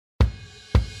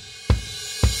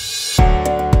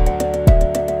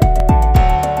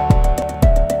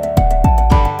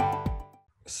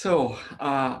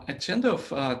agenda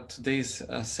of today's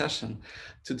session.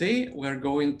 Today, we're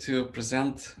going to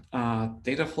present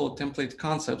Dataflow template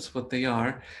concepts, what they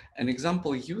are, an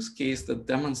example use case that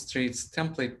demonstrates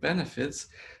template benefits,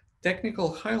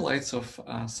 technical highlights of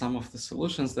some of the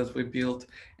solutions that we built,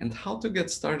 and how to get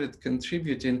started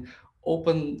contributing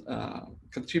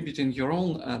your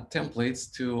own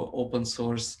templates to open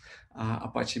source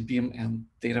Apache Beam and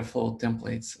Dataflow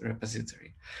templates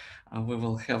repository. We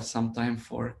will have some time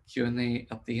for Q&A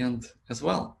at the end as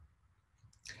well.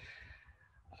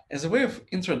 As a way of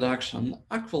introduction,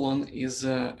 Akvelon is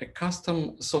a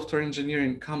custom software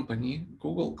engineering company,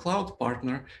 Google Cloud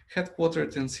partner,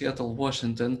 headquartered in Seattle,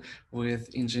 Washington, with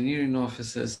engineering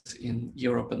offices in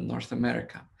Europe and North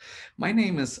America. My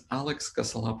name is Alex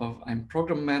Kosolapov. I'm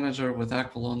program manager with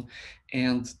Akvelon,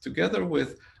 and together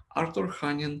with Artur,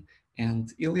 Khanin,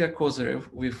 and Ilya Kozrev,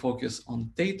 we focus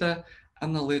on data,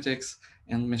 analytics,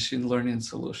 and machine learning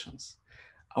solutions.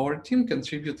 Our team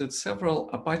contributed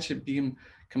several Apache Beam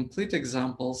complete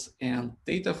examples and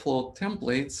Dataflow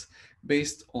templates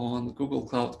based on Google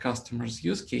Cloud customers'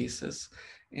 use cases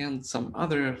and some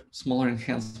other smaller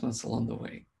enhancements along the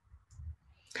way.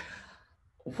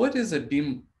 What is a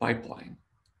Beam pipeline?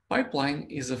 Pipeline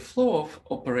is a flow of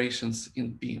operations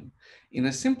in Beam. In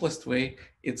the simplest way,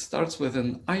 it starts with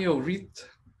an IO read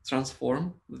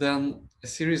transform, then a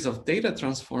series of data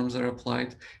transforms are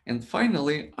applied, and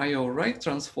finally, IO write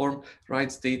transform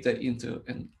writes data into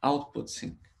an output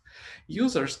sink.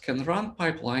 Users can run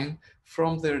pipeline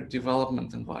from their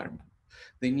development environment.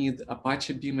 They need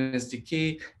Apache Beam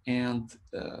SDK, and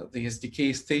the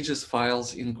SDK stages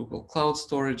files in Google Cloud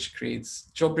Storage,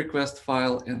 creates job request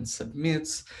file, and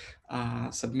submits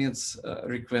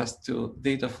request to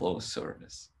Dataflow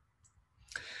service.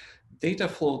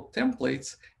 Dataflow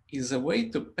templates is a way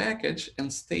to package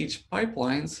and stage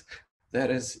pipelines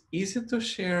that is easy to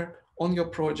share on your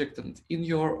project and in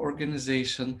your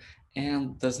organization,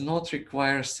 and does not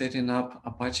require setting up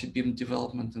Apache Beam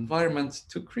development environment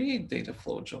to create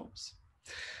Dataflow jobs.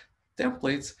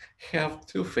 Templates have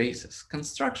two phases.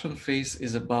 Construction phase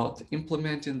is about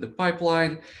implementing the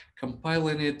pipeline,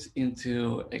 compiling it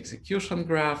into execution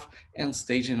graph, and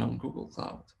staging on Google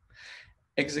Cloud.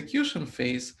 Execution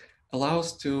phase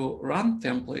allows to run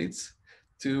templates,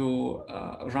 to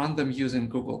run them using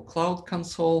Google Cloud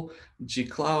Console,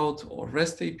 gCloud, or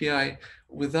REST API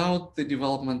without the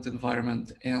development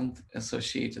environment and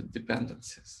associated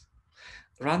dependencies.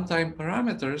 Runtime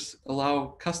parameters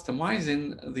allow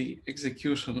customizing the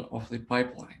execution of the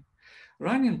pipeline.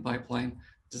 Running pipeline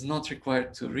does not require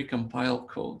to recompile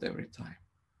code every time.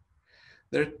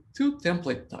 There are two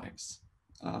template types.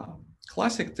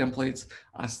 Classic templates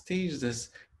are staged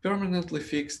as permanently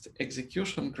fixed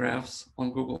execution graphs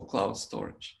on Google Cloud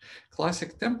Storage.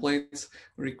 Classic templates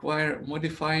require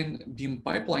modifying Beam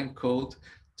pipeline code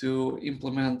to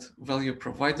implement value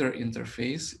provider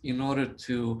interface in order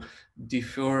to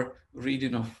defer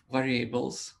reading of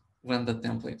variables when the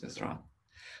template is run.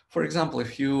 For example,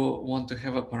 if you want to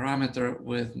have a parameter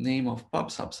with name of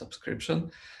PubSub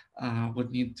subscription, would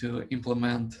need to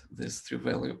implement this through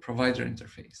value provider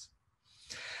interface.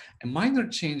 A minor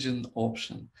change in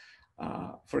option,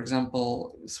 for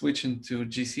example, switching to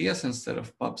GCS instead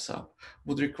of PubSub,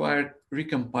 would require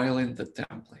recompiling the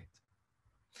template.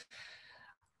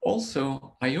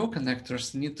 Also, I/O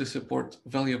connectors need to support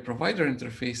value provider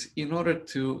interface in order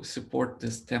to support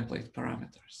these template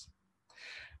parameters.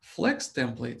 Flex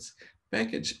templates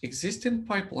package existing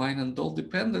pipeline and all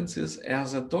dependencies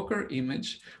as a Docker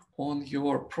image on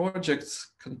your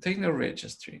project's container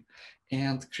registry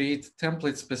and create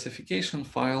template specification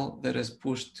file that is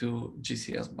pushed to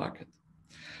GCS bucket.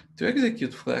 To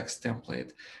execute Flex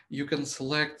template, you can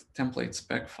select template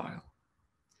spec file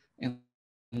and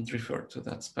refer to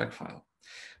that spec file.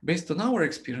 Based on our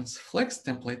experience, Flex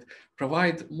template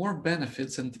provide more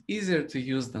benefits and easier to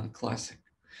use than Classic.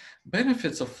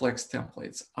 Benefits of Flex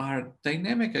templates are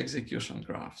dynamic execution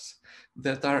graphs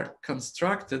that are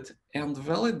constructed and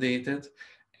validated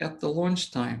at the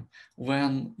launch time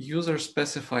when user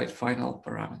specified final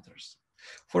parameters.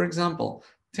 For example,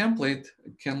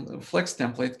 Flex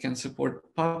template can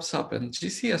support PubSub and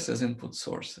GCS as input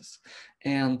sources,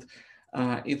 and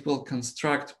it will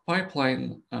construct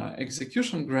pipeline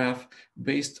execution graph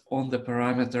based on the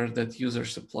parameter that user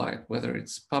supplied, whether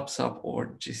it's PubSub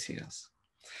or GCS.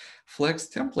 Flex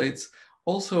templates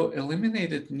also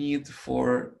eliminated need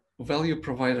for value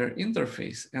provider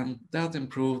interface, and that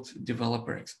improved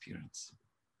developer experience.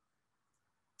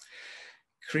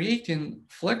 Creating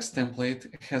Flex template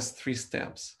has 3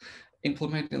 steps: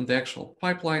 implementing the actual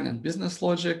pipeline and business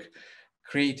logic,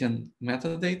 creating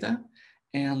metadata,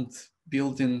 and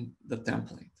building the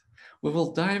template. We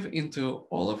will dive into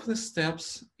all of the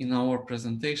steps in our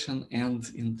presentation and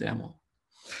in demo.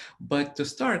 But to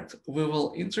start, we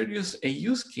will introduce a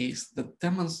use case that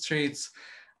demonstrates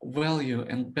value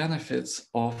and benefits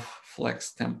of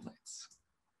Flex templates.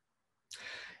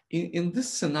 In this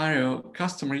scenario,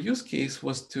 customer use case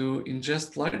was to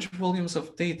ingest large volumes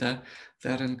of data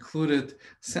that included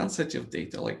sensitive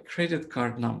data like credit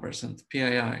card numbers and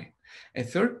PII. A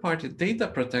third-party data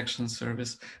protection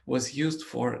service was used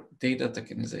for data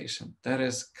tokenization, that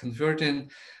is, converting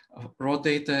raw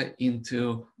data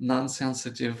into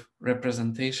non-sensitive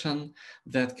representation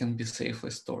that can be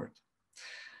safely stored.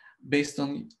 Based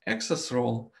on access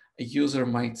role, a user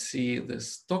might see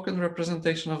this token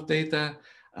representation of data.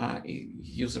 A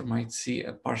user might see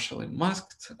a partially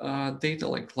masked data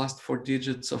like last 4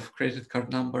 digits of credit card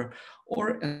number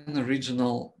or an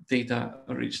original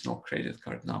credit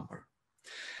card number.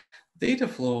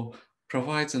 Dataflow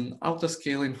provides an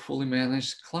auto-scaling, fully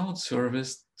managed cloud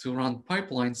service to run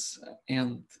pipelines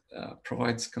and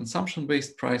provides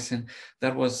consumption-based pricing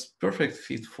that was perfect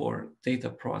fit for data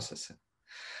processing.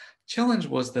 Challenge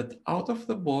was that out of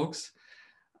the box,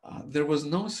 there was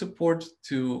no support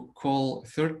to call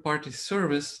third-party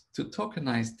service to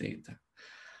tokenize data.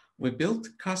 We built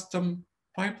custom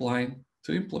pipeline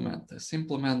to implement this,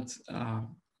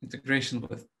 integration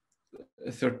with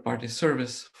a third-party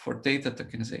service for data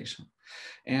tokenization.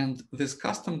 And this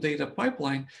custom data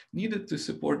pipeline needed to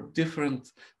support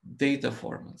different data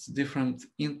formats, different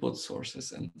input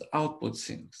sources and output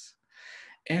sinks.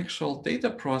 Actual data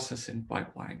processing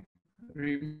pipeline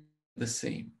remained the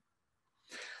same.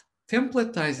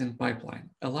 Templatizing pipeline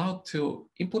allowed to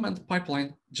implement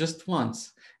pipeline just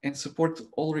once and support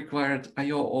all required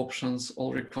I/O options,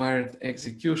 all required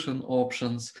execution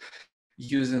options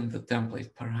using the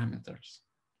template parameters.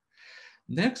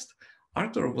 Next,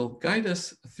 Artur will guide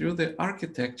us through the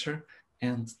architecture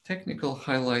and technical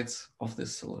highlights of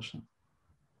this solution.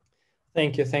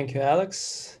 Thank you,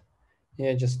 Alex.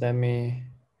 Yeah, just let me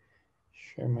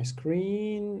share my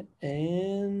screen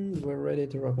and we're ready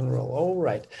to rock and roll. All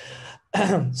right.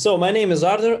 So my name is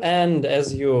Artur, and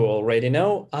as you already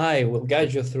know, I will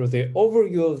guide you through the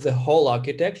overview of the whole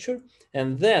architecture,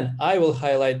 and then I will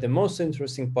highlight the most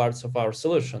interesting parts of our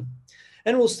solution.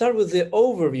 And we'll start with the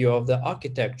overview of the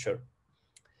architecture.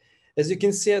 As you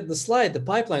can see at the slide, the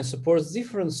pipeline supports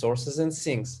different sources and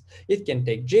sinks. It can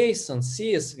take JSON,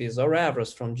 CSVs, or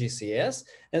avros from GCS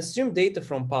and stream data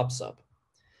from PubSub.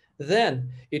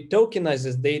 Then it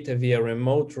tokenizes data via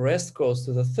remote REST calls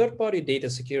to the third-party data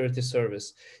security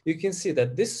service. You can see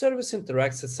that this service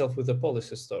interacts itself with the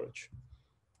policy storage.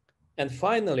 And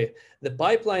finally, the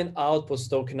pipeline outputs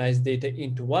tokenized data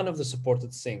into one of the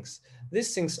supported sinks.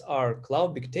 These sinks are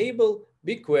Cloud Bigtable,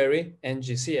 BigQuery, and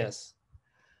GCS.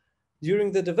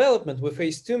 During the development, we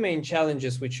faced two main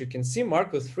challenges, which you can see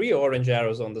marked with 3 orange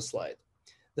arrows on the slide.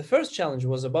 The first challenge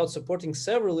was about supporting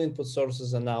several input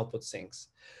sources and output sinks.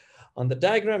 On the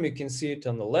diagram, you can see it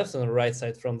on the left and the right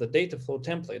side from the Dataflow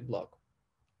template block.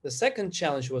 The second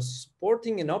challenge was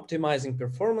supporting and optimizing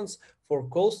performance for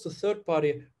calls to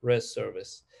third-party REST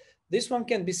service. This one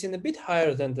can be seen a bit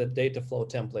higher than the Dataflow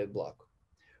template block.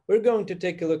 We're going to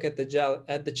take a look at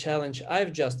the challenge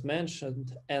I've just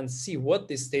mentioned and see what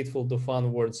these stateful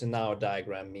DoFn words in our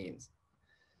diagram means.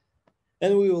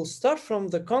 And we will start from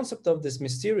the concept of this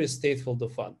mysterious stateful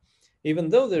DoFn. Even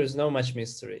though there is no much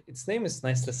mystery, its name is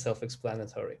nicely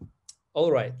self-explanatory.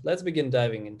 All right, let's begin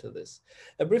diving into this.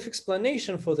 A brief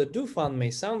explanation for the DoFn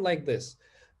may sound like this.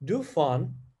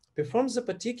 DoFn performs the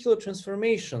particular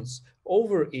transformations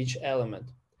over each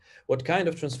element. What kind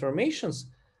of transformations?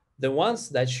 The ones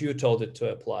that you told it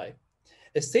to apply.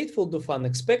 A stateful DoFn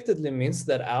expectedly means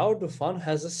that our DoFn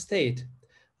has a state.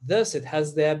 Thus, it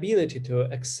has the ability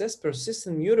to access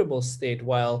persistent mutable state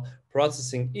while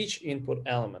processing each input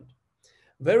element.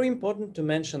 Very important to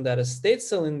mention that a state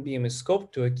cell in Beam is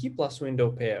scoped to a key plus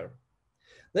window pair.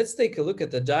 Let's take a look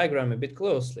at the diagram a bit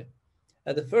closely.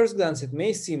 At the first glance, it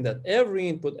may seem that every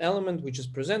input element which is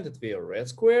presented via red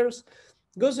squares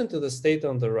goes into the state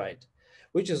on the right,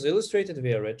 which is illustrated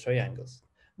via red triangles.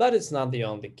 But it's not the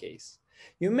only case.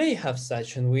 You may have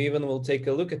such, and we even will take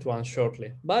a look at one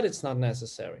shortly, but it's not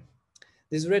necessary.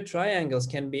 These red triangles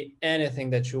can be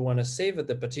anything that you want to save at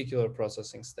the particular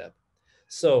processing step.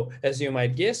 So, as you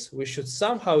might guess, we should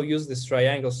somehow use these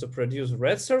triangles to produce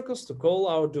red circles to call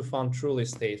our DoFn truly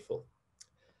stateful.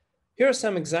 Here are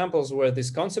some examples where this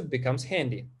concept becomes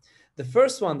handy. The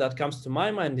first one that comes to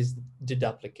my mind is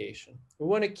deduplication. We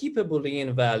want to keep a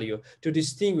Boolean value to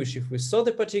distinguish if we saw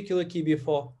the particular key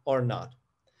before or not.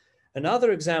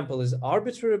 Another example is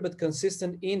arbitrary but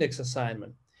consistent index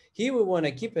assignment. Here we want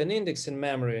to keep an index in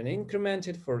memory and increment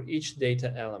it for each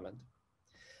data element.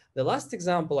 The last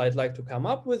example I'd like to come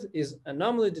up with is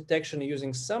anomaly detection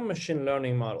using some machine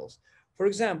learning models. For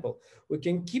example, we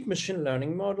can keep machine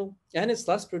learning model and its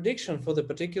last prediction for the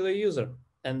particular user,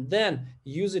 and then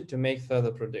use it to make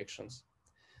further predictions.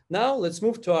 Now let's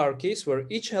move to our case where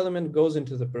each element goes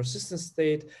into the persistent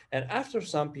state and after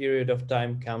some period of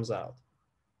time comes out.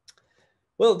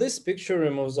 Well, this picture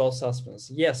removes all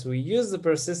suspense. Yes, we use the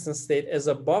persistent state as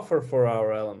a buffer for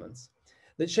our elements.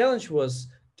 The challenge was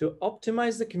to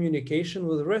optimize the communication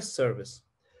with REST service.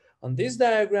 On this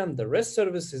diagram, the REST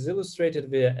service is illustrated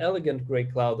via elegant gray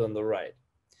cloud on the right.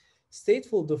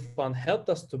 Stateful DoFn helped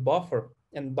us to buffer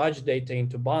and batch data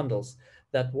into bundles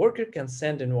that worker can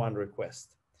send in one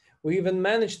request. We even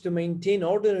managed to maintain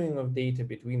ordering of data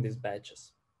between these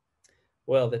batches.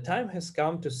 Well, the time has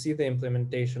come to see the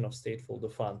implementation of stateful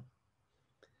DoFn.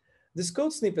 This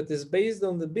code snippet is based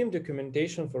on the BIM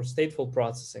documentation for stateful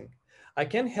processing. I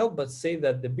can't help but say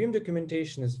that the BIM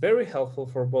documentation is very helpful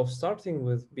for both starting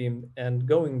with BIM and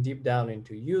going deep down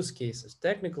into use cases,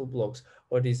 technical blocks,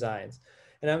 or designs.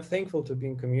 And I'm thankful to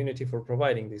BIM community for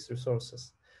providing these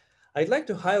resources. I'd like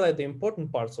to highlight the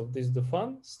important parts of this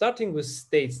DoFn, starting with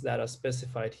states that are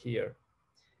specified here.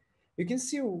 You can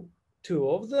see two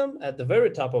of them at the very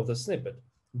top of the snippet,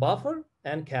 buffer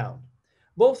and count.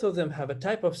 Both of them have a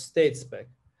type of state spec.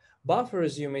 Buffer,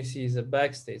 as you may see, is a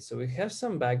bag state, so we have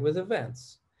some bag with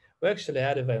events. We actually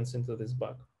add events into this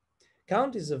bug.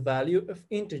 Count is a value of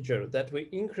integer that we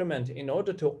increment in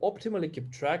order to optimally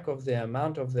keep track of the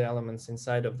amount of the elements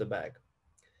inside of the bag.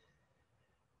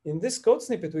 In this code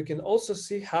snippet, we can also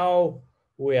see how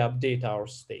we update our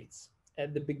states.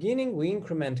 At the beginning, we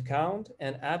increment count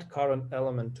and add current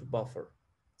element to buffer.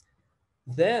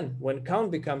 Then, when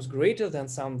count becomes greater than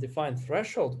some defined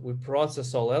threshold, we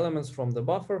process all elements from the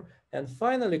buffer and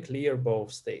finally clear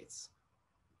both states.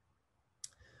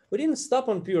 We didn't stop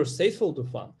on pure stateful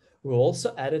DoFn. We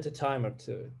also added a timer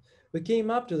to it. We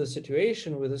came up to the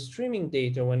situation with the streaming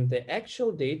data when the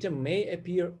actual data may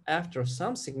appear after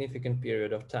some significant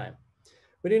period of time.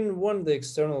 We didn't want the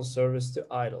external service to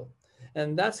idle,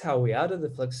 and that's how we added the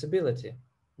flexibility.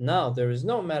 Now, there is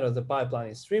no matter the pipeline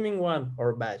is streaming one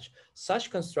or batch. Such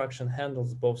construction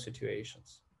handles both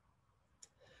situations.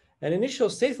 An initial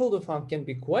stateful DoFn can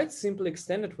be quite simply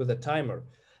extended with a timer.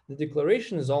 The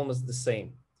declaration is almost the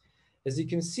same. As you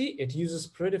can see, it uses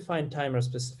predefined timer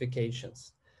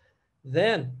specifications.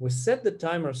 Then we set the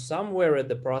timer somewhere at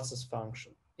the process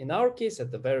function, in our case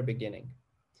at the very beginning.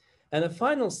 And the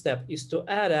final step is to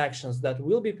add actions that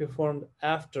will be performed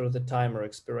after the timer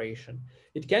expiration.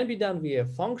 It can be done via a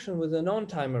function with a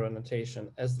non-timer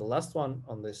annotation, as the last one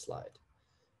on this slide.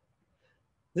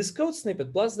 This code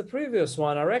snippet plus the previous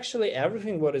one are actually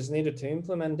everything what is needed to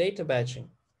implement data batching.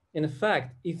 In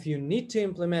fact, if you need to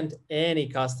implement any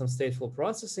custom stateful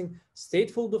processing,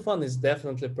 stateful DoFn is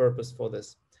definitely purposed for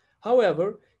this.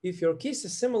 However, if your case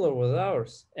is similar with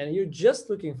ours and you're just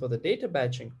looking for the data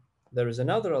batching, there is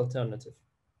another alternative.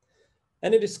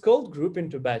 And it is called group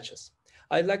into batches.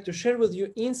 I'd like to share with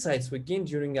you insights we gained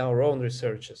during our own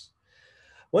researches.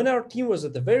 When our team was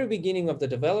at the very beginning of the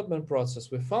development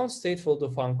process, we found stateful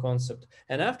DoFn concept,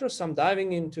 and after some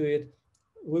diving into it,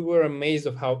 we were amazed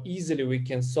of how easily we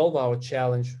can solve our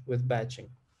challenge with batching.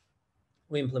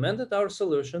 We implemented our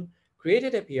solution,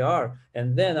 created a PR,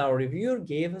 and then our reviewer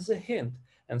gave us a hint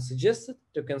and suggested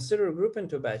to consider group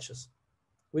into batches.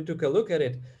 We took a look at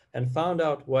it and found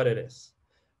out what it is.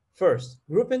 First,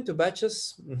 group into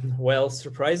batches, well,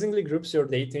 surprisingly groups your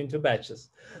data into batches,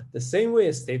 the same way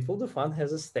as stateful DoFn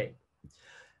has a state.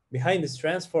 Behind this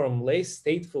transform lays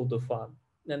stateful DoFn,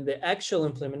 and the actual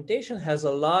implementation has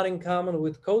a lot in common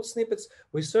with code snippets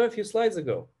we saw a few slides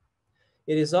ago.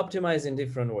 It is optimized in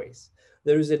different ways.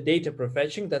 There is a data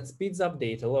prefetching that speeds up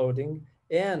data loading,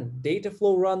 and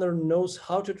Dataflow runner knows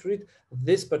how to treat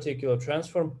this particular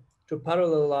transform to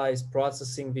parallelize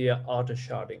processing via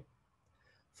auto-sharding.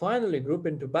 Finally, group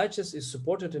into batches is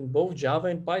supported in both Java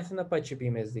and Python Apache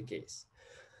Beam SDKs.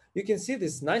 You can see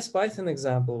this nice Python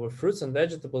example with fruits and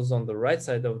vegetables on the right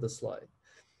side of the slide.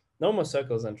 No more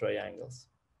circles and triangles.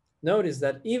 Notice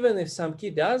that even if some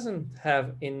key doesn't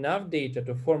have enough data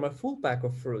to form a full pack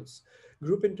of fruits,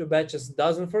 group into batches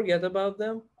doesn't forget about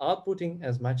them, outputting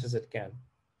as much as it can.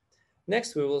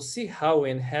 Next, we will see how we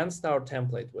enhanced our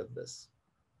template with this.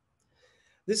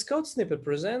 This code snippet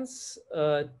presents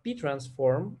a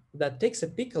p-transform that takes a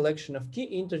p collection of key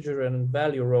integer and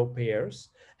value row pairs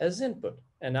as input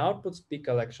and outputs p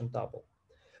collection tuple.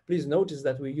 Please notice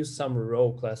that we use some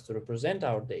row class to represent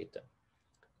our data.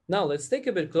 Now let's take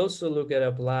a bit closer look at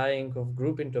applying of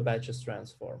group into batches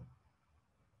transform.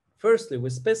 Firstly, we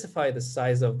specify the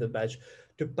size of the batch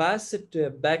to pass it to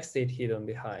a backstate hidden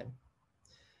behind.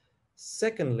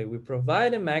 Secondly, we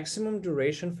provide a maximum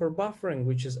duration for buffering,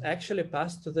 which is actually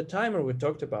passed to the timer we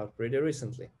talked about pretty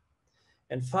recently.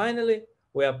 And finally,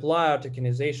 we apply our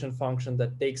tokenization function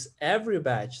that takes every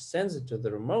batch, sends it to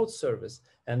the remote service,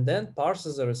 and then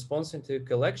parses the response into a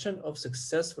collection of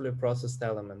successfully processed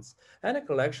elements and a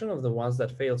collection of the ones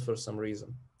that failed for some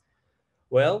reason.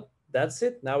 Well, that's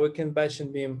it. Now we can batch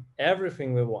and beam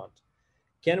everything we want.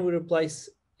 Can we replace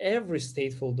every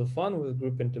stateful DoFn with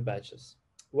group into batches?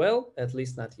 Well, at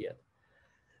least not yet.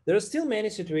 There are still many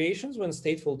situations when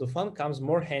stateful DoFn comes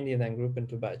more handy than group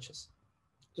into batches.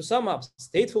 To sum up,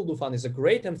 stateful DoFn is a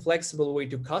great and flexible way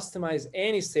to customize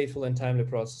any stateful and timely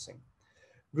processing.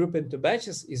 Group into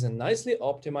batches is a nicely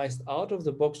optimized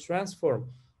out-of-the-box transform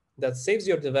that saves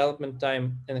your development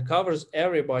time and covers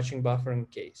every batching buffering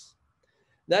case.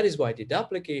 That is why the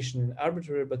duplication and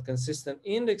arbitrary but consistent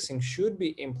indexing should be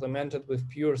implemented with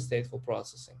pure stateful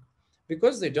processing,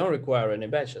 because they don't require any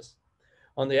batches.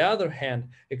 On the other hand,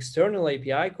 external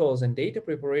API calls and data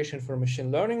preparation for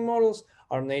machine learning models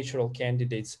are natural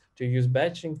candidates to use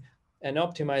batching and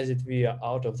optimize it via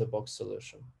out-of-the-box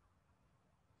solution.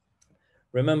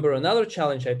 Remember another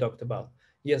challenge I talked about?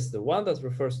 Yes, the one that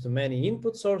refers to many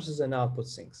input sources and output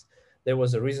sinks. There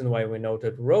was a reason why we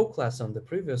noted row class on the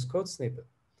previous code snippet.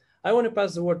 I want to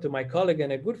pass the word to my colleague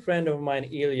and a good friend of mine,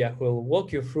 Ilya, who will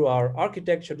walk you through our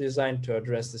architecture design to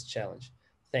address this challenge.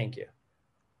 Thank you.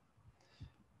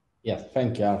 Yes,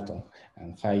 thank you, Artur.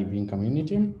 And hi, Beam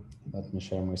community. Let me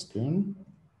share my screen.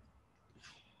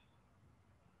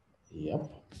 Yep.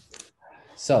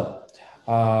 So,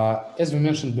 as we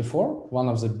mentioned before, one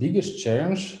of the biggest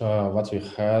challenges what we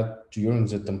had during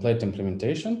the template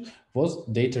implementation was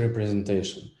data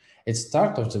representation. At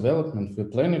start of development, we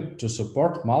planned to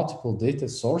support multiple data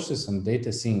sources and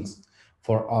data sinks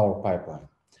for our pipeline.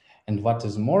 And what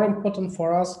is more important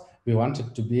for us, we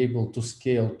wanted to be able to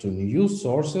scale to new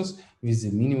sources with the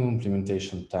minimum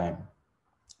implementation time.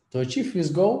 To achieve this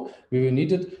goal, we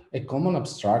needed a common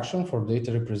abstraction for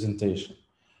data representation.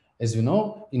 As we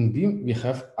know, in Beam, we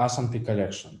have ASMP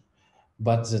collection,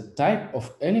 but the type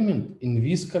of element in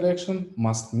this collection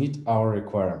must meet our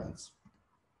requirements.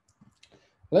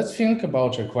 Let's think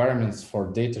about requirements for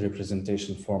data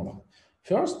representation format.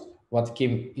 First, what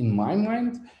came in my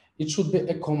mind, it should be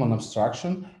a common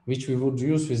abstraction, which we would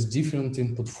use with different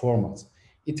input formats.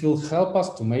 It will help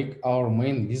us to make our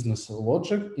main business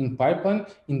logic in pipeline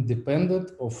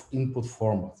independent of input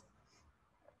format.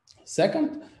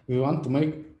 Second, we want to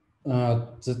make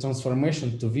the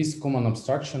transformation to this common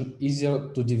abstraction easier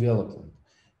to develop.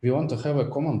 We want to have a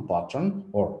common pattern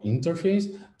or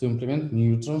interface to implement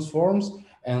new transforms,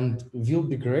 and will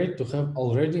be great to have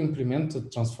already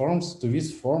implemented transforms to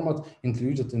this format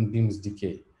included in Beam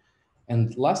SDK.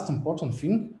 And last important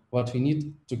thing, what we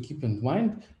need to keep in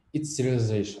mind, it's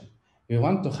serialization. We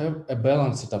want to have a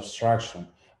balanced abstraction,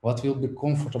 what will be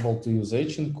comfortable to use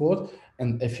in code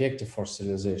and effective for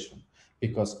serialization.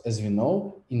 Because as we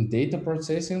know, in data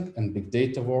processing and big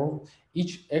data world,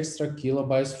 each extra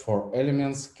kilobytes for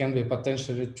elements can be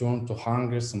potentially turned to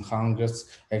hundreds and hundreds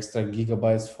extra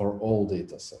gigabytes for all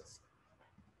data sets.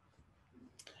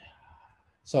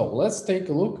 So let's take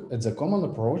a look at the common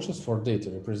approaches for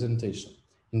data representation.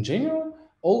 In general,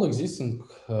 all existing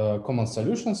common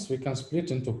solutions we can split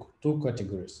into two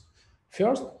categories.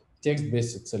 First,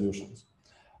 text-based solutions.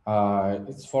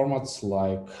 It's formats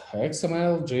like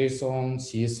XML, JSON,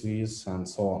 CSVs, and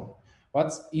so on.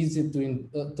 What's easy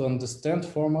to understand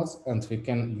formats, and we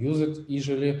can use it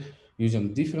easily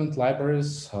using different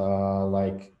libraries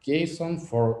like JSON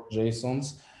for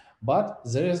JSONs, but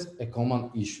there is a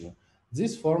common issue.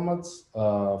 These formats,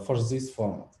 for this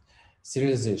format,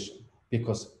 serialization,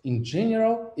 because in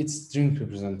general, it's string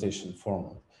representation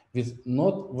format with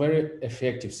not very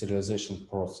effective serialization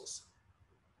process.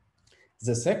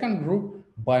 The second group,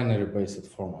 binary-based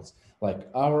formats like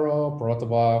Arrow,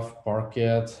 Protobuf,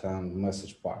 Parquet, and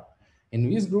MessagePipe. In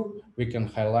this group, we can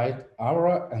highlight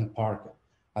Arrow and Parquet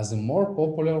as the more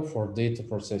popular for data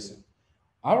processing.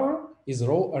 Arrow is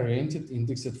row-oriented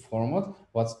indexed format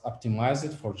what's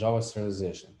optimized for Java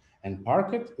serialization, and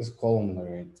Parquet is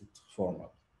column-oriented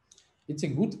format. It's a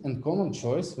good and common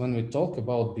choice when we talk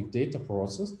about big data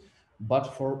process,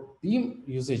 but for Beam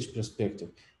usage perspective,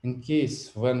 in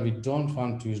case when we don't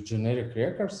want to use generic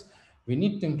records, we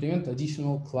need to implement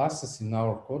additional classes in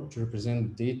our code to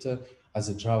represent data as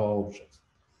a Java object.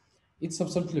 It's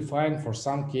absolutely fine for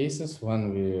some cases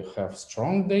when we have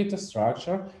strong data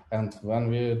structure and when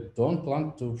we don't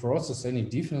plan to process any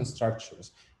different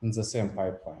structures in the same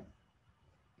pipeline.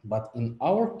 But in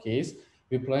our case,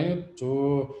 We planned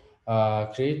to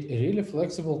create a really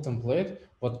flexible template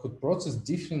that could process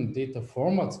different data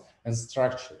formats and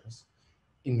structures.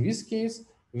 In this case,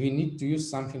 we need to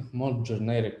use something more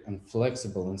generic and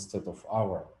flexible instead of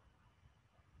our.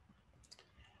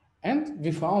 And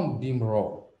we found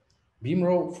Beam-Row.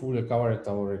 Beam-Row fully covered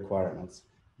our requirements.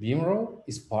 Beam-Row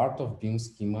is part of Beam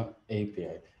Schema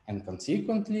API, and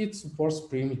consequently it supports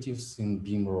primitives in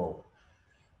Beam-Row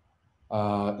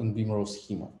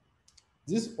schema.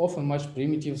 This often match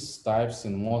primitives types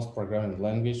in most programming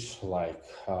language like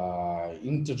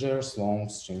integers, long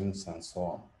strings, and so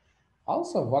on.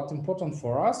 Also, what's important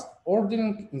for us,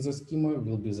 ordering in the schema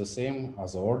will be the same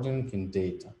as ordering in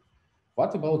data.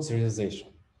 What about serialization?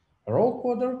 Row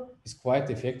coder is quite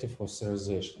effective for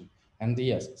serialization. And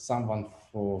yes, someone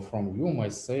from you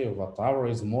might say that our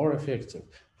is more effective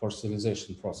for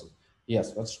serialization process.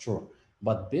 Yes, that's true.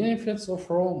 But benefits of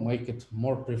row make it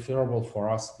more preferable for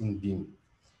us in Beam.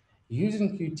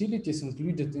 Using utilities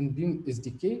included in Beam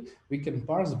SDK, we can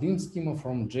parse Beam schema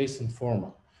from JSON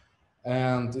format.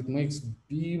 And it makes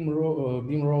Beam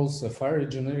rows a very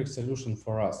generic solution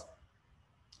for us.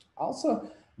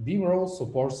 Also, Beam Row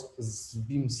supports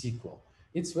Beam SQL.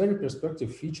 It's very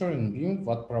perspective feature in Beam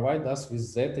that provides us with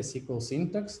Zeta SQL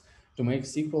syntax to make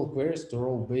SQL queries to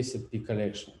row-based P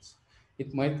collections.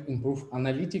 It might improve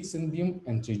analytics in Beam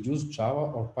and reduce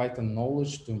Java or Python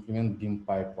knowledge to implement Beam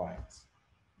pipelines.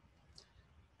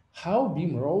 How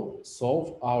Beam Row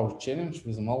solved our challenge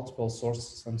with multiple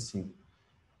sources and sync?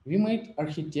 We made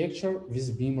architecture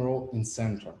with Beam Row in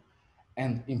center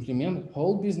and implement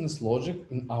whole business logic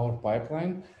in our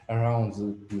pipeline around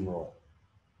the Beam Row.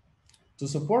 To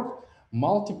support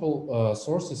multiple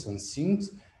sources and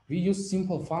sinks, we use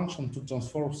simple function to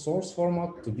transform source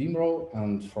format to Beam Row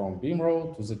and from Beam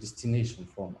Row to the destination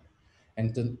format.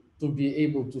 And to be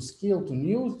able to scale to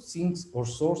new sinks or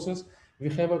sources, we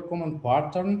have a common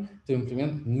pattern to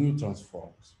implement new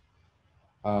transforms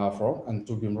from and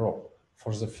to Beam Row.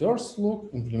 For the first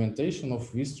look, implementation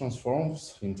of these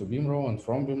transforms into Beam Row and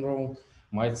from Beam Row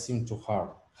might seem too hard.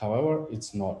 However,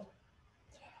 it's not.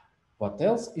 What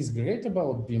else is great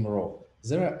about Beam Row?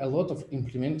 There are a lot of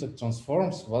implemented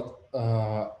transforms what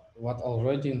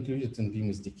already included in Beam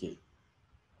SDK.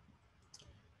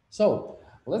 So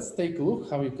let's take a look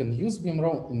how you can use Beam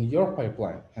Row in your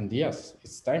pipeline. And yes,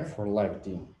 it's time for live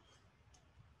demo.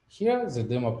 Here's the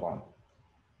demo plan.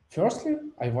 Firstly,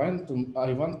 I want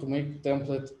to make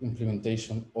template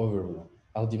implementation overview.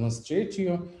 I'll demonstrate to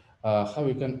you how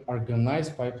you can organize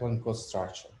pipeline code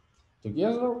structure.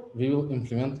 Together, we will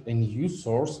implement a new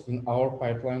source in our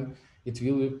pipeline. It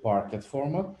will be Parquet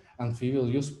format, and we will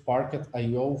use Parquet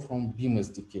IO from Beam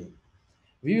SDK.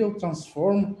 We will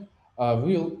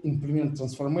implement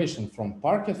transformation from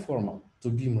Parquet format to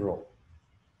Beam Row.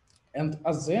 And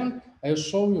at the end, I'll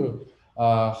show you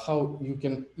how you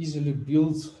can easily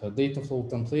build a Dataflow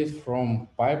template from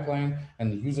pipeline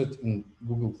and use it in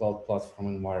Google Cloud Platform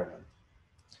environment.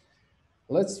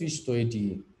 Let's switch to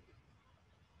IDE.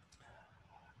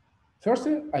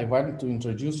 Firstly, I want to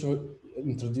introduce you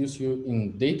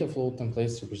in Dataflow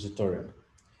templates repository.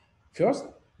 First,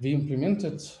 we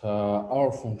implemented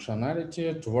our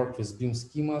functionality to work with Beam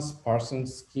schemas, parsing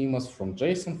schemas from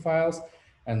JSON files,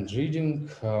 and reading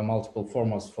multiple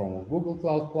formats from Google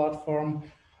Cloud Platform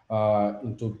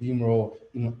into Beam Row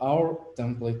in our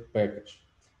template package.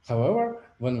 However,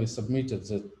 when we submitted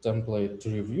the template to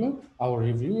review, our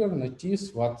reviewer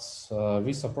noticed what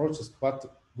this approach is quite a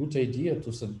good idea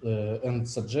and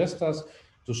suggest us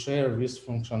to share this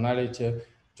functionality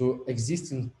to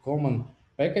existing common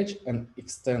package and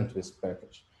extend this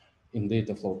package in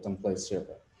Dataflow templates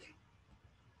repo.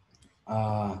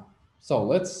 So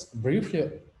let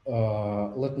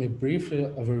me briefly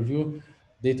overview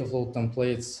Dataflow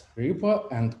templates repo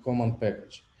and common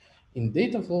package. In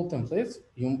Dataflow templates,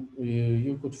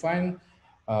 you could find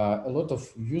a lot of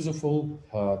useful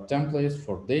templates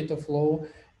for Dataflow,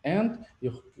 and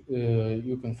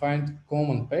you can find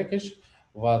common package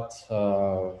that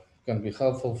can be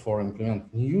helpful for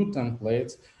implement new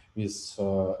templates with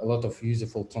a lot of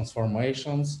useful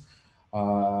transformations,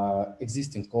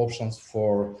 existing options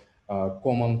for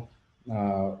common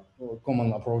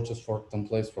approaches for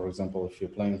templates. For example, if you're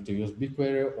planning to use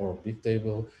BigQuery or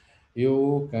Bigtable,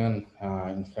 you can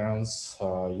enhance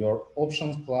your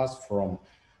options class from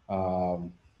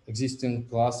existing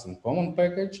class in common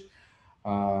package.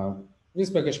 This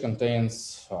package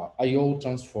contains IO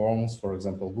transforms, for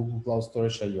example, Google Cloud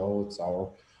Storage IO. It's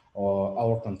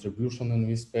our contribution in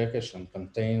this package, and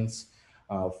contains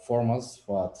formats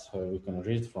that we can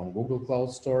read from Google Cloud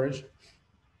Storage.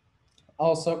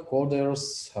 Also,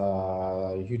 coders,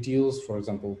 utils, for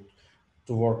example,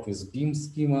 to work with Beam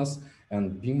schemas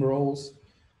and Beam roles.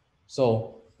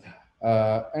 So,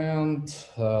 and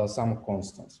some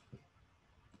constants.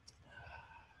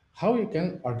 How you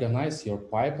can organize your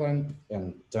pipeline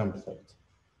and template.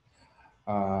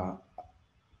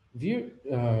 We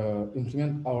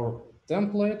implement our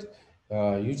template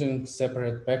using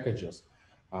separate packages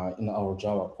in our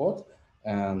Java code.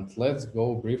 And let's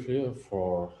go briefly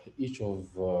for each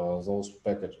of those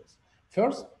packages.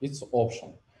 First, it's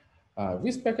option.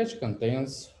 This package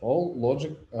contains all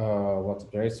logic what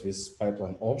operates with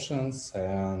pipeline options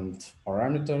and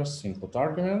parameters, input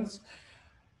arguments.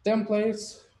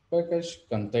 Templates package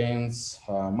contains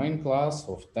main class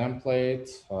of template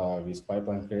with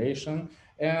pipeline creation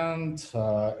and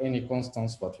any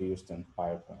constants that we used in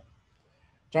pipeline.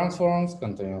 Transforms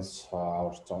contains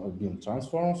our Beam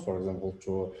transforms, for example,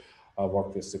 to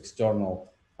work with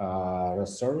external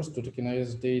REST service to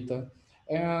tokenize data,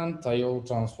 and IO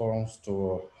transforms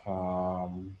to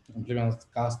implement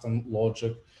custom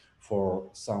logic for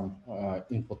some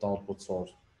input-output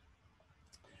source.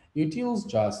 Utils,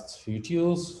 just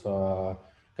utils,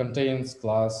 contains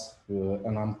class,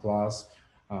 enum class,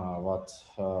 what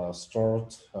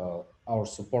stored our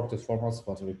supported formats,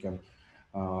 what we can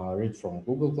read from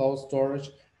Google Cloud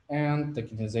Storage, and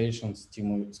tokenization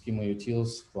schema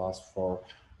utils class for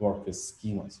work with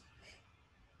schemas.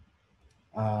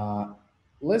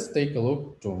 Let's take a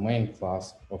look to main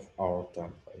class of our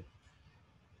template.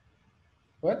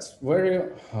 That's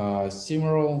very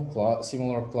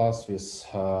similar class with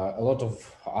a lot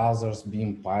of others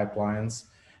Beam pipelines.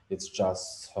 It's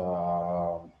just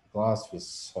class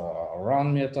with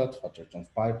run method that returns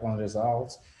pipeline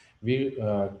results. We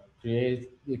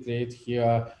create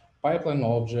here pipeline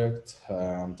object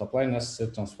and apply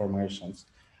necessary transformations.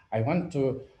 I want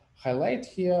to highlight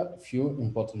here a few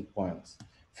important points.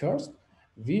 First,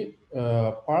 we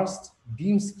parsed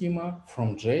Beam schema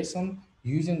from JSON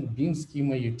using Beam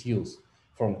schema utils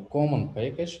from common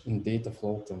package in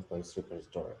Dataflow templates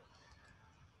repository.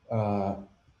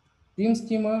 Beam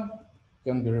schema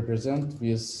can be represented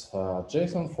with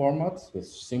JSON format, with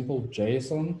simple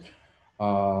JSON,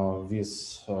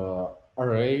 with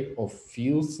array of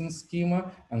fields in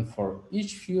schema, and for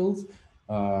each field,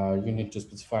 you need to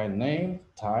specify name,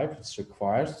 type, it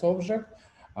requires object,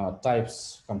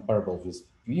 types comparable with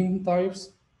Beam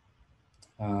types,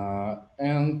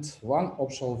 and one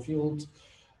optional field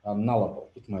nullable.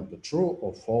 It might be true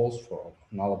or false for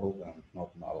nullable and not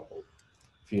nullable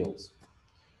fields.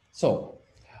 So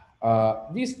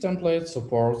this template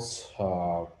supports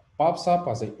PubSub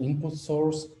as an input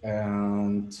source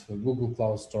and Google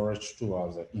Cloud Storage too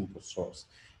as an input source.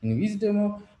 In this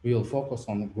demo, we will focus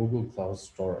on Google Cloud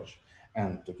Storage,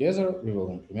 and together we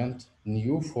will implement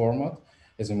new format.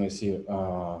 As you may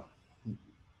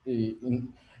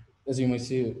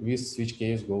see, this switch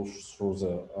case goes through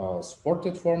the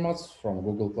supported formats from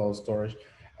Google Cloud Storage,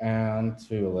 and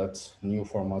we will add new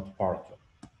format Parquet.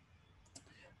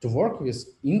 To work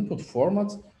with input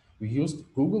formats, we used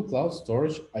Google Cloud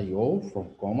Storage I/O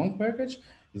from common package.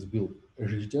 It's built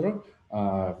reader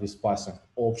with passing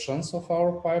options of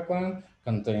our pipeline,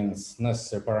 contains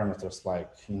necessary parameters like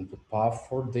input path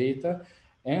for data,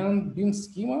 and Beam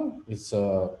schema. It's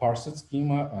a parsed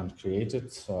schema and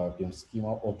created Beam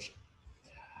schema option.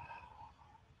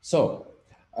 So,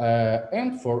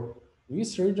 and for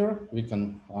this reader, we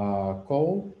can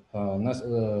call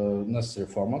necessary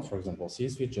format, for example,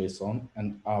 CSV, JSON,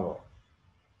 and our.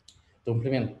 To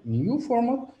implement new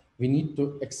format, we need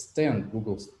to extend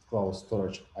Google Cloud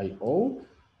Storage I/O,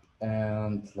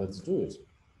 and let's do it.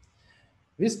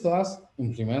 This class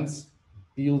implements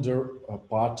builder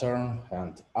pattern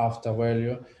and after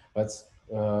value. That's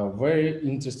very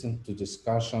interesting to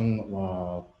discussion,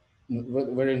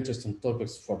 very interesting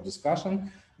topics for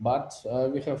discussion, but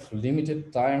we have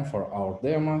limited time for our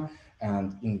demo.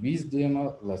 And in this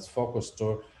demo, let's focus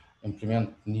to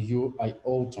implement new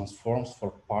I/O transforms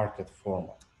for Parquet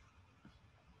format.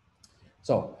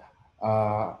 So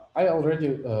I already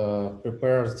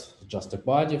prepared just a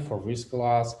body for this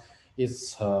class.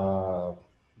 It's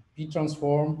P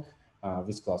transform.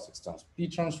 This class extends P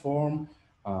transform,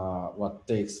 what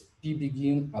takes P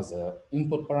begin as an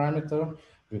input parameter.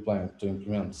 We plan to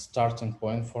implement starting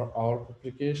point for our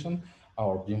application,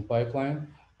 our Beam pipeline,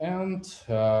 and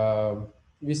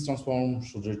this transform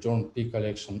should return P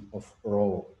collection of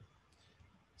row.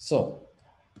 So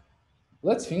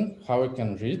let's think how we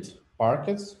can read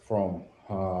Parquets from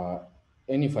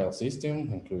any file system,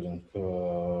 including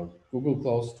Google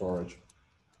Cloud Storage.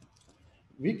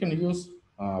 We can use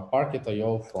Parquet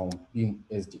I/O from Beam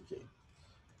SDK.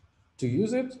 To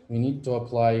use it, we need to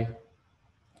apply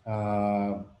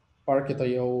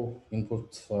Parquet.io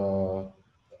input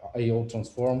IO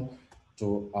transform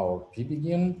to our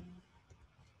pbegin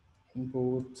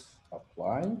input,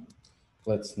 apply.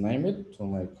 Let's name it to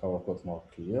make our code more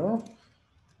clear.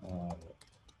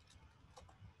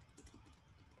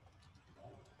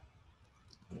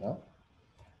 Yeah.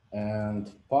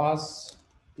 And pass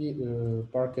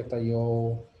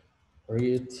Parquet.io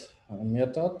read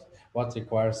method what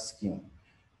requires schema.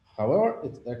 However,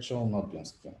 it's actually not Beam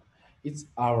schema. It's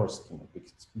our schema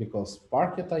because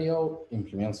Parquet.io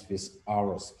implements with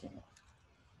our schema.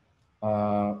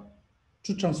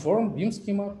 To transform Beam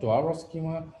schema to our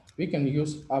schema, we can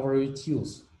use our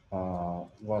utils,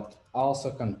 what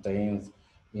also contains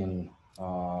in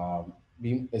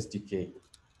Beam SDK.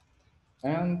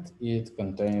 And it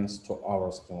contains to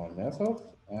our schema method,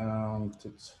 and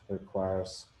it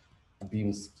requires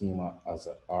Beam schema as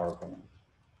an argument.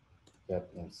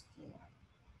 Get Beam schema.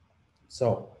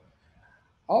 So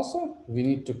also we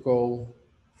need to call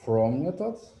from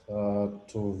method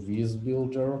to this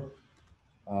builder.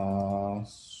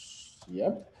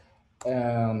 Yep,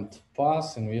 and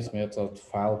pass in this method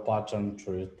file pattern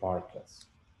to read parquets.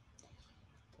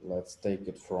 Let's take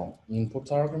it from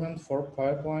input argument for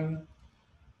pipeline.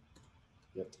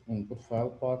 Get input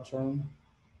file pattern.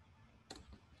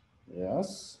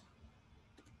 Yes.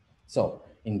 So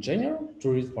in general,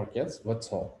 to read parquets, that's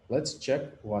all. Let's check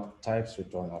what types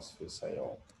return us with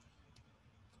IO.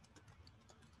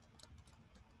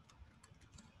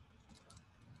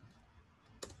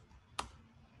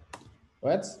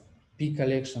 That's P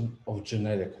collection of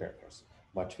generic records,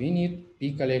 but we need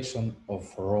P collection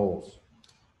of rows.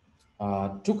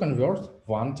 To convert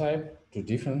one type to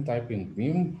different type in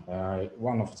Vim,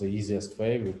 one of the easiest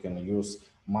way we can use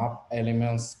map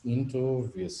elements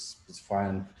into with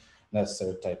specifying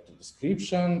necessary type to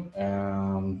description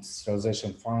and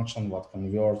serialization function what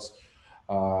converts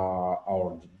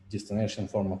our destination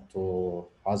format to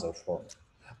other format,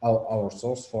 our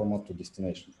source format to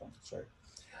destination format, sorry.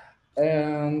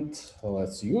 And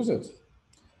let's use it.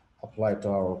 Apply to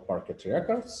our Parquet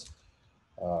records.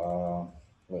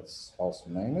 Let's also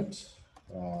name it.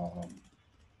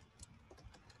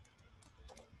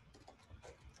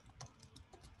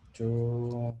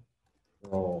 Two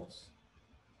rows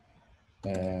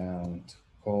and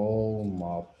call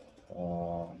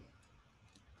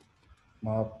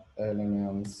map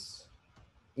elements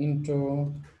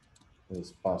into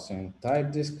this passing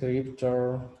type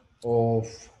descriptor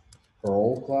of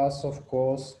row class, of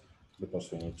course,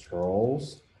 because we need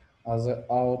rows as the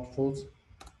output.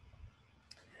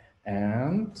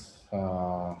 And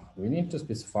we need to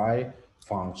specify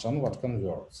function what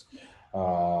converts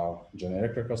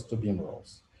generic records to Beam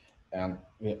rows. And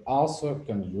we also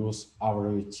can use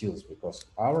our utils because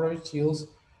our utils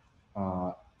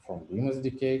from Beam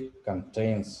SDK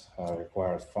contains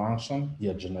required function,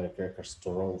 get generic records to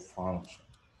row function.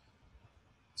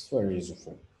 It's very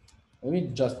useful. We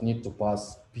just need to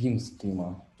pass Beam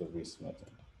schema to this method.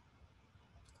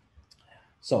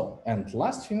 So, and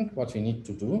last thing, what we need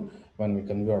to do when we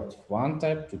convert one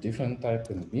type to different type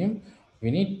in Beam, we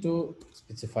need to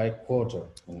specify quarter.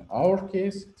 In our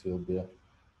case, it will be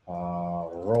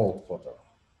row quarter.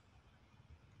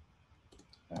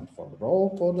 And for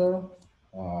row quarter,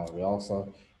 we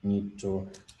also need to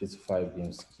specify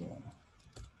Beam schema.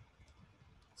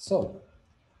 So,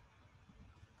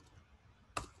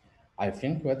 I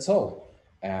think that's all.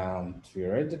 And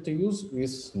we're ready to use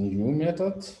this new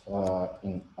method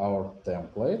in our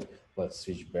template. Let's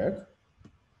switch back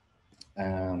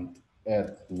and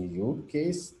add new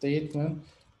case statement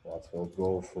that will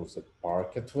go through the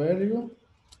Parquet value.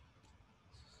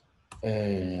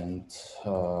 And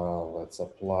let's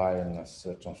apply a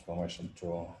necessary transformation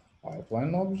to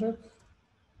pipeline object.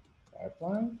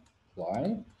 Pipeline,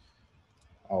 apply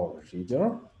our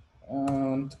reader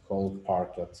and call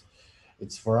Parquet.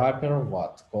 It's wrapper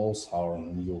what calls our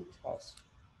new class.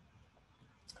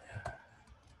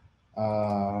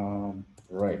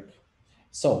 Right.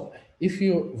 So if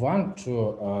you want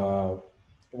to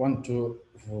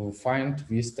find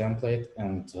this template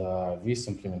and this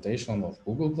implementation of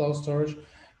Google Cloud Storage,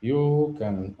 you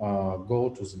can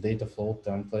go to the Dataflow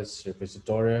templates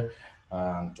repository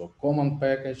and to common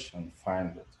package and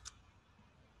find it.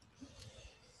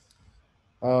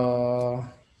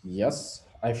 Yes,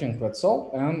 I think that's all,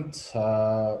 and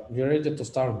we're ready to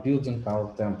start building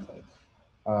our template.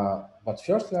 But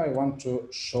firstly, I want to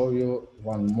show you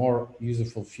one more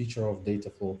useful feature of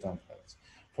Dataflow templates.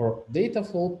 For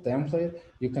Dataflow template,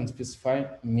 you can specify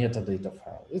metadata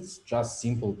file. It's just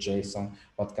simple JSON,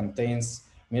 but contains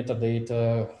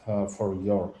metadata for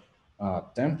your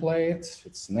template,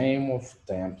 its name of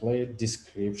template,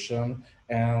 description,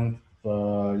 and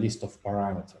the list of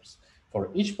parameters. For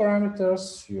each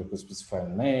parameters, you could specify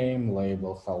name,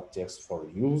 label, help text for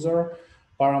user,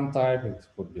 param type. It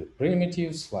could be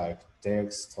primitives like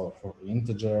text or for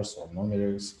integers or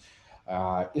numerics.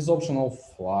 Is optional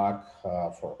flag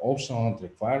for optional and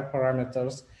required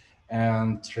parameters,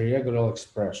 and regular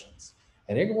expressions.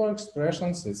 Regular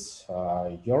expressions is uh,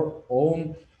 your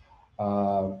own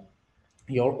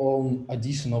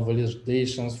additional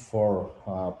validations for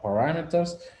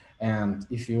parameters. And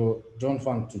if you don't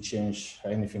want to change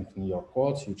anything in your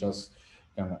code, you just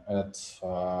can add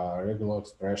regular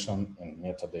expression in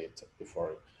metadata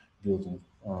before building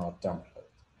template.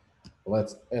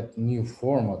 Let's add new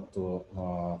format to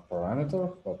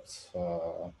parameter, but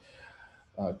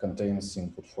contains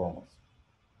input format.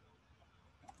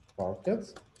 Parquet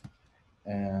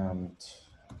and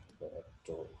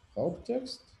to help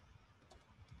text.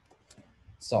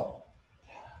 So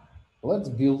let's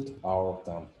build our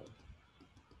template.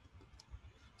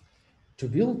 To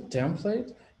build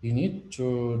template, you need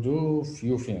to do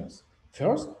few things.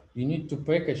 First, you need to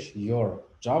package your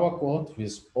Java code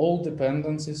with all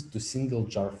dependencies to single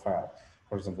jar file.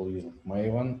 For example, using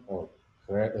Maven or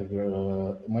Grid,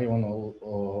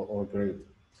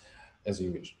 as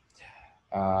you wish.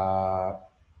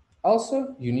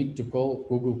 Also, you need to call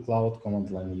Google Cloud command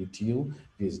line util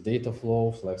with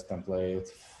Dataflow, flex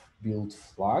template, build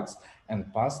flags,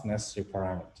 and pass necessary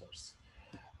parameters.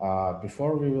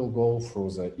 Before we will go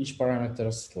through each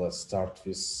parameters, let's start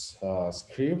with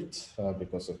script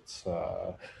because it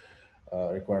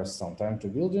requires some time to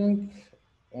building.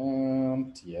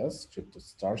 And yes, script is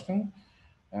starting.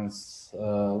 And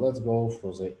let's go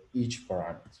through each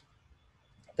parameter.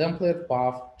 Template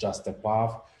path, just a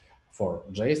path for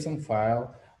JSON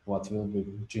file, what will be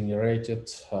generated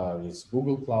with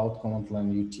Google Cloud command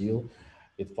line util.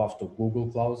 It path to Google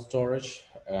Cloud storage,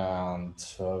 and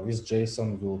this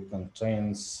JSON will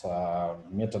contains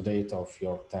metadata of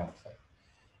your template.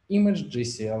 Image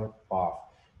GCL path.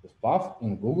 This path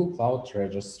in Google Cloud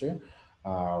registry,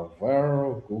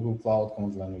 where Google Cloud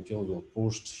command line util will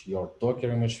push your Docker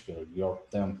image with your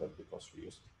template, because we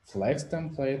use Flex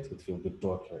template, it will be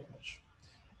Docker image.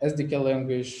 SDK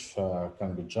language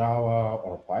can be Java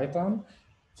or Python.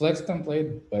 Flex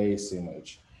template base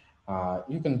image.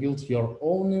 You can build your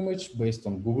own image based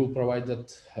on Google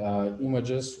provided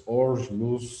images, or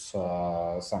use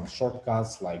some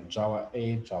shortcuts like Java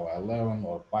 8, Java 11,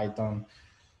 or Python.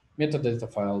 Metadata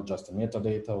file, just a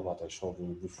metadata, what I showed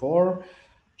you before.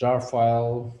 Jar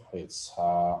file, it's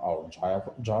our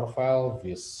jar file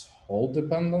with all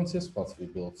dependencies, what we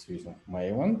built using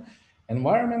Maven.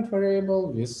 Environment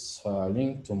variable with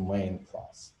link to main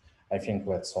class. I think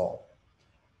that's all.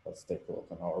 Let's take a look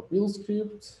at our build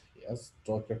script. Yes,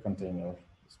 Docker container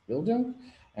is building.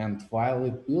 And while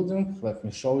it's building, let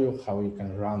me show you how you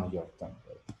can run your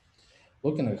template.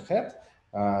 Looking ahead,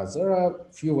 there are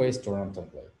a few ways to run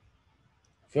template.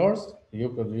 First, you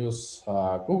could use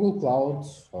Google Cloud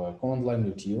command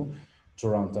line util to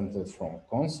run template from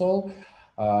console.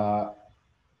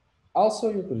 Also,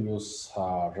 you could use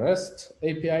REST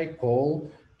API call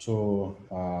to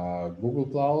Google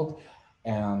Cloud.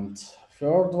 And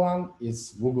third one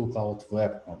is Google Cloud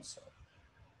Web Console.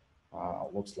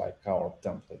 Looks like our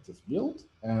template is built,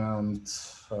 and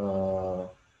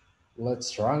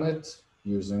let's run it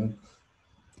using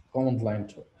command line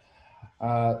tool.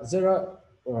 There are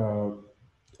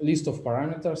list of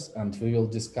parameters, and we will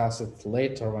discuss it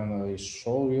later when I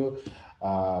show you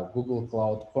Google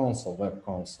Cloud Console, Web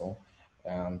Console.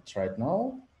 And right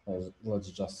now, let's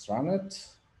just run it.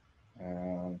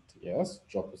 And yes,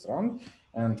 job is run.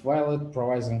 And while it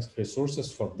providing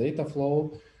resources for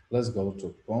Dataflow, let's go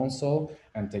to console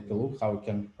and take a look how we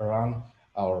can run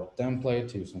our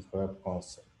template using Web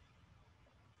Console.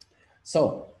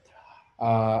 So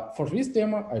for this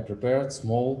demo, I prepared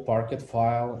small Parquet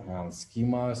file and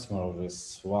schema similar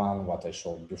with one what I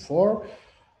showed before.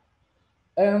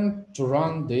 And to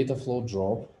run Dataflow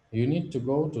job, you need to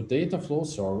go to Dataflow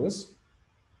service.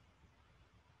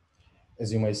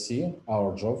 As you may see,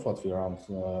 our job, what we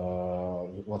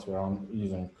run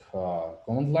using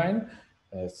command line,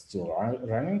 is still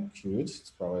running. Queued, it's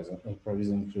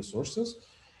providing resources.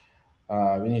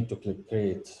 We need to click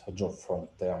create a job from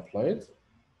template.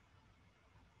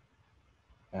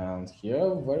 And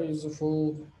here, very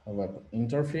useful web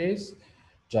interface.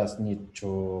 Just need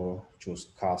to choose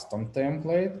custom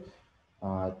template,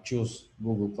 choose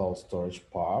Google Cloud Storage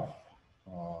path.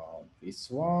 This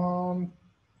one,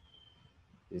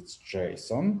 it's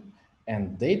JSON,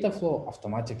 And Dataflow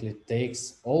automatically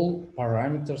takes all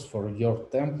parameters for your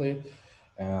template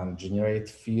and generate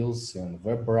fields in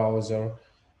web browser.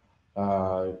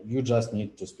 You just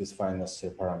need to specify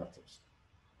necessary parameters.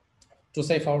 To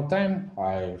save our time,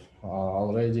 I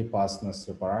already passed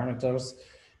necessary parameters.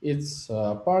 It's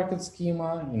a Parquet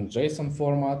schema in JSON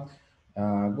format,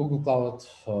 Google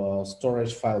Cloud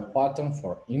storage file pattern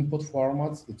for input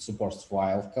formats. It supports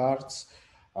wildcards.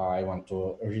 I want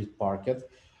to read Parquet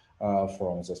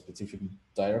from the specific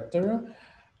directory.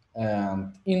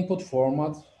 And input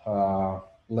format,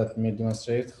 let me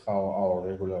demonstrate how our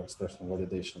regular expression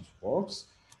validation works.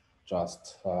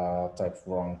 Just type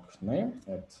wrong name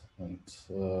and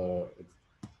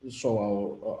it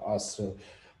show us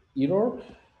error.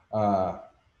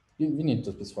 We need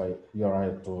to specify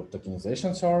URI to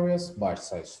tokenization service, byte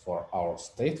size for our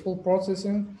stateful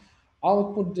processing,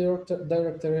 output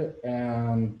directory,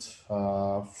 and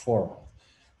format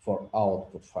for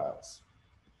output files.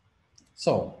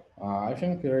 So I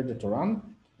think we're ready to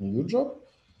run new job.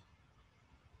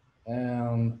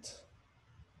 And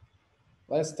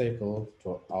let's take a look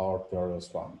to our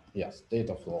previous one. Yes,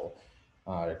 Dataflow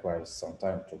requires some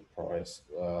time to provide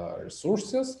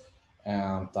resources,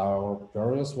 and our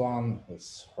previous one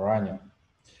is running.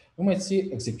 You might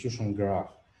see execution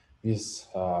graph with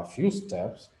a few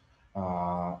steps.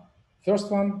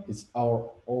 First one is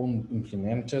our own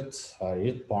implemented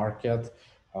read Parquet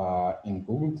in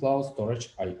Google Cloud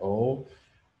Storage I/O.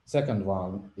 Second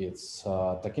one is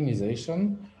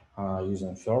tokenization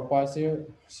using third-party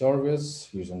service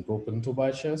using group into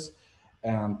batches.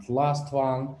 And last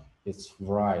one is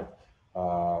write,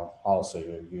 also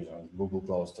using Google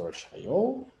Cloud Storage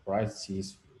I/O, write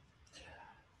CSV.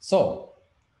 So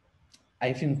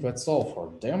I think that's all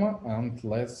for demo, and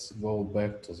let's go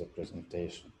back to the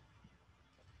presentation.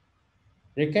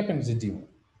 Recapping the demo.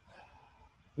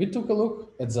 We took a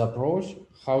look at the approach,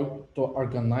 how to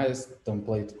organize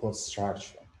template code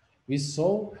structure. We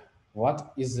saw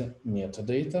what is the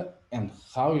metadata and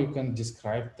how you can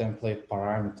describe template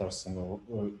parameters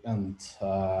and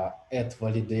add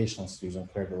validations using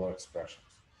regular expressions.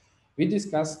 We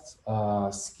discussed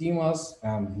schemas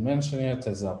and mentioned it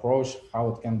as an approach, how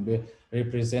it can be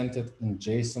represented in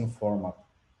JSON format.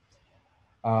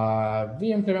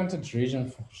 We implemented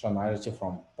region functionality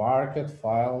from Parquet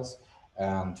files,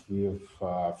 and we've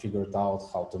figured out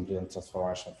how to implement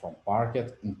transformation from Parquet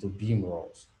into Beam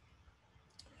rows.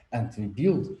 And we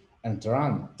built and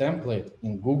ran template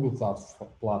in Google Cloud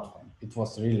Platform. It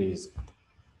was really easy.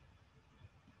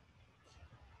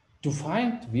 To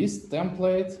find this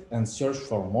template and search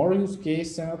for more use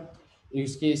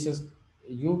cases,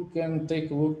 you can take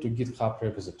a look to GitHub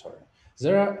repository.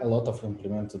 There are a lot of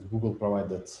implemented Google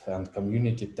provided and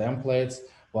community templates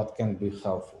what can be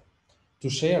helpful. To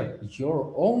share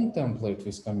your own template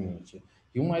with community,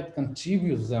 you might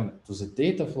contribute them to the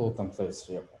Dataflow templates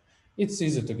repo. It's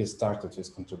easy to get started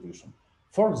with contribution.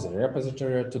 Fork the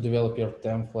repository to develop your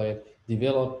template,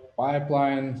 develop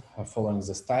pipeline following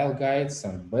the style guides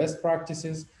and best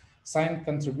practices, sign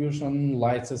contribution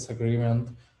license agreement,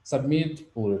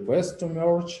 submit pull request to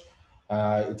merge.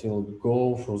 It will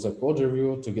go through the code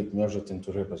review to get merged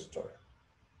into repository.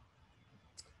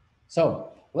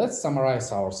 So let's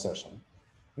summarize our session.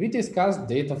 We discussed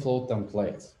Dataflow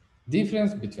templates,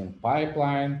 difference between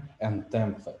pipeline and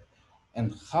template,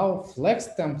 and how Flex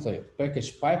template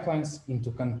package pipelines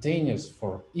into containers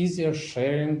for easier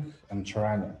sharing and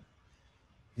running.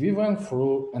 We went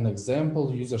through an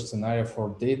example user scenario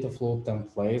for Dataflow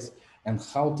templates and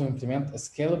how to implement a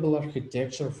scalable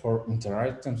architecture for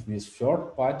interacting with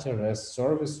third-party REST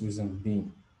service using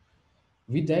Beam.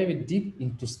 We dived deep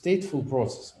into stateful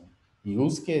processing,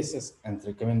 use cases, and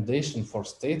recommendation for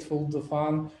stateful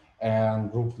DoFn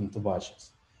and group into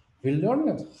batches. We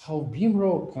learned how Beam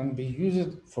row can be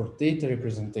used for data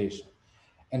representation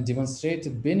and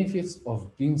demonstrated benefits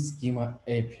of Beam schema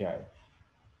API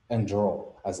and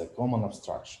row as a common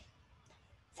abstraction.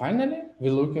 Finally, we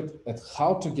looked at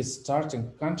how to get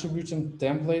started contributing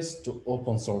templates to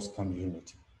open source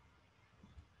community.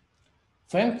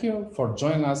 Thank you for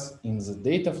joining us in the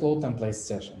Dataflow template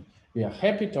session. We are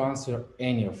happy to answer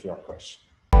any of your questions.